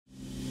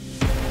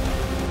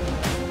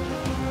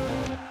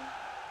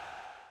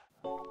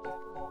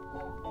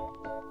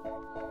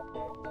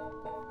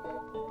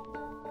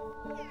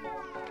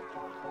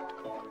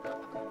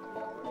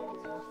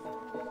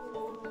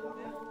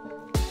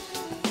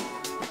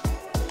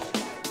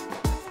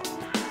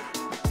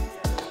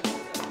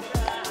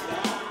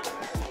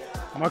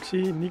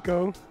Maxi,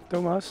 Nico,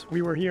 Tomáš,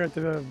 we were here at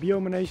the Bio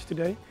Manege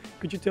today.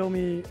 Could you tell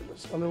me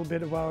a little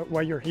bit about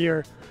why you're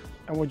here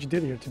and what you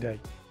did here today?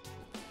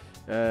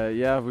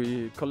 Yeah,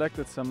 we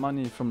collected some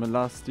money from the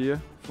last year,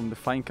 from the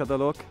fine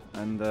catalog,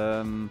 and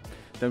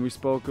then we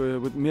spoke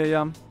with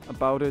Miriam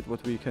about it,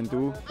 what we can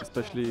do,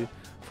 especially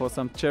for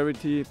some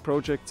charity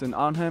projects in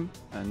Arnhem,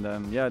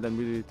 and yeah, then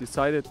we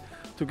decided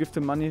to give the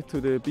money to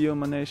the Bio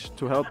Manege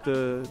to help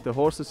the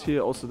horses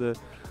here, also the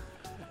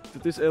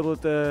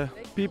disabled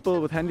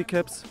people with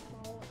handicaps.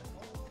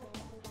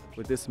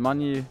 With this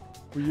money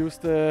we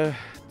used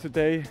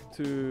today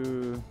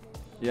to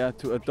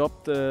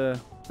adopt the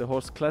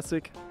horse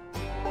Classic.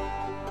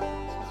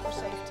 For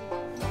safety.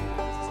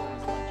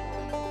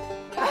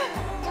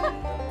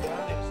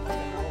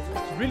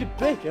 It's really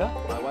big, huh?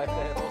 My wife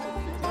had also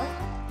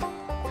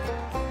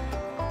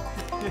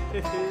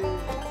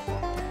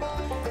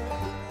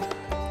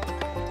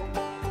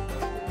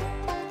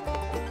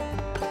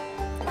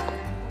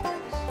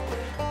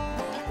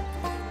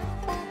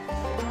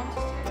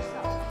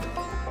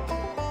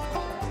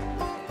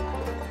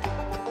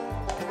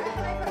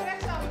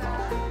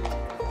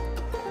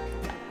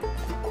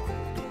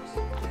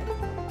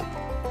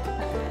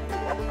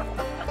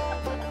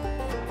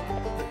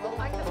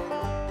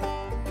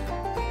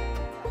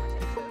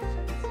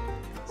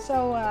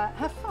So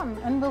have fun,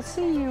 and we'll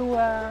see you.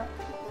 Yeah,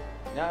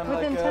 I'm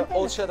within like 10 old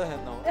minutes.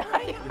 Shatterhand now.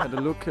 We had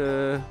a look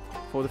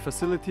for the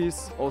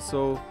facilities.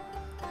 Also,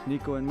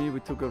 Nico and me, we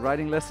took a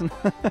riding lesson.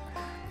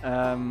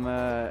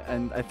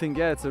 And I think,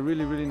 yeah, it's a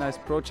really nice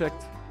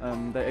project.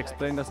 They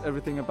explained us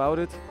everything about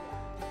it.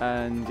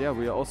 And yeah,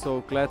 we are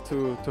also glad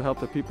to help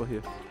the people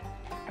here.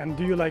 And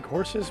do you like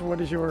horses? What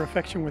is your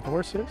affection with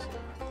horses?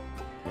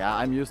 Yeah,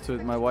 I'm used to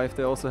it. My wife,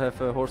 they also have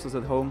horses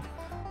at home.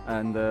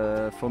 And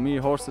for me,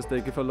 horses,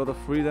 they give a lot of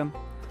freedom.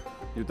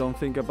 You don't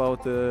think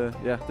about the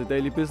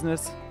daily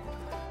business,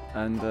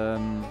 and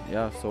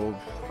yeah, so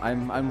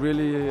I'm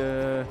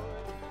really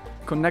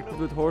connected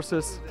with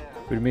horses.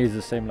 With me, it's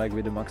the same like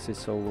with the Maxi.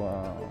 So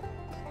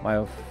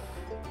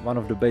one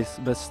of the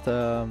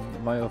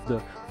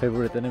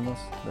favorite animals,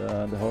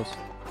 the horse.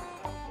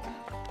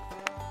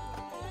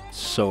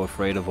 So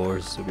afraid of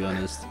horses, to be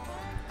honest.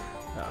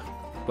 Yeah.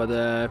 But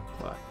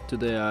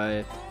today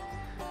I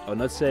would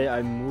not say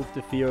I moved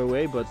the fear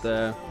away, but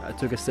I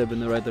took a step in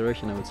the right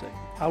direction, I would say.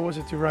 How was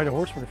it to ride a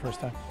horse for the first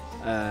time?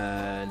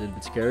 A little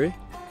bit scary,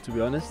 to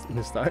be honest. In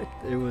the start,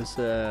 it was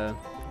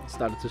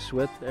started to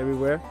sweat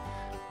everywhere,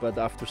 but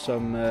after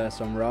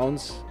some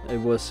rounds,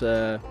 it was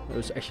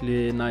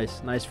actually a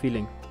nice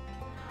feeling.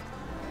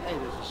 Hey,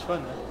 this was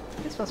fun.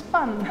 This was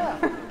fun.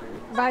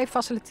 Wij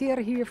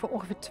faciliteren hier voor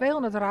ongeveer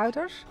 200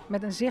 ruiters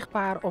met een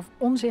zichtbare of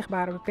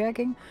onzichtbare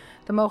beperking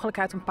de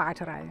mogelijkheid om paard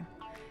te rijden.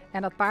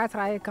 En dat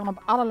paardrijden kan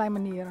op allerlei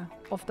manieren.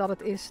 Of dat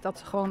het is dat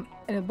ze gewoon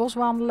in het bos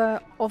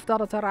wandelen, of dat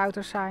het de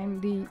ruiters zijn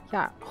die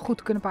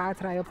goed kunnen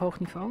paardrijden op hoog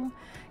niveau.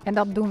 En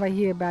dat doen wij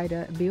hier bij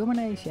de Bio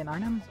Manege in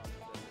Arnhem.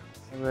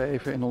 We hebben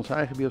even in onze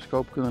eigen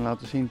bioscoop kunnen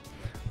laten zien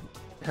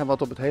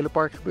wat op het hele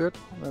park gebeurt.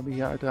 We hebben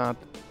hier uiteraard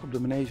op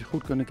de manege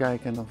goed kunnen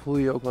kijken en dan voel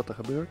je ook wat er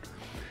gebeurt.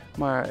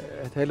 Maar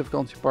het hele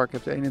vakantiepark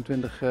heeft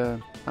 21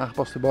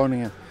 aangepaste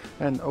woningen.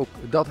 En ook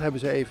dat hebben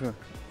ze even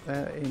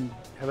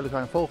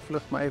weliswaar een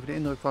vogelvlucht, maar even de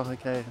indruk van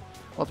gekregen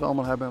wat we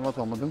allemaal hebben en wat we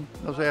allemaal doen.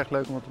 Dat is erg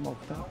leuk om dat te mogen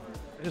vertellen.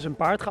 Er is een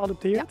paard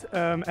geadopteerd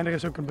en er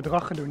is ook een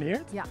bedrag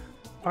gedoneerd. Ja.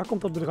 Waar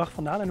komt dat bedrag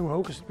vandaan en hoe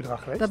hoog is het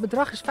bedrag geweest? Dat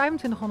bedrag is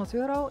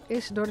 €2500,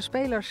 is door de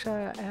spelers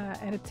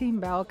en het team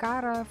bij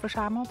elkaar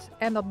verzameld.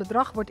 En dat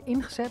bedrag wordt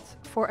ingezet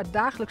voor het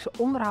dagelijkse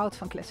onderhoud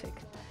van Classic.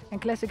 En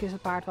Classic is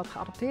het paard wat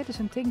geadopteerd is,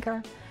 een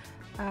tinker.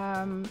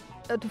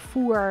 Het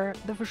voer,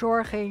 de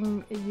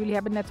verzorging, jullie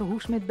hebben net de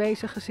hoefsmid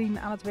bezig gezien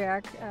aan het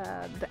werk,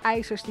 de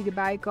ijzers die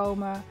erbij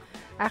komen.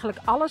 Eigenlijk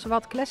alles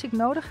wat Classic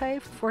nodig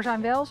heeft voor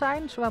zijn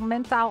welzijn, zowel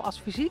mentaal als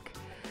fysiek,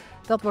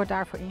 dat wordt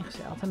daarvoor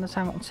ingezet. En daar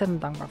zijn we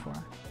ontzettend dankbaar voor.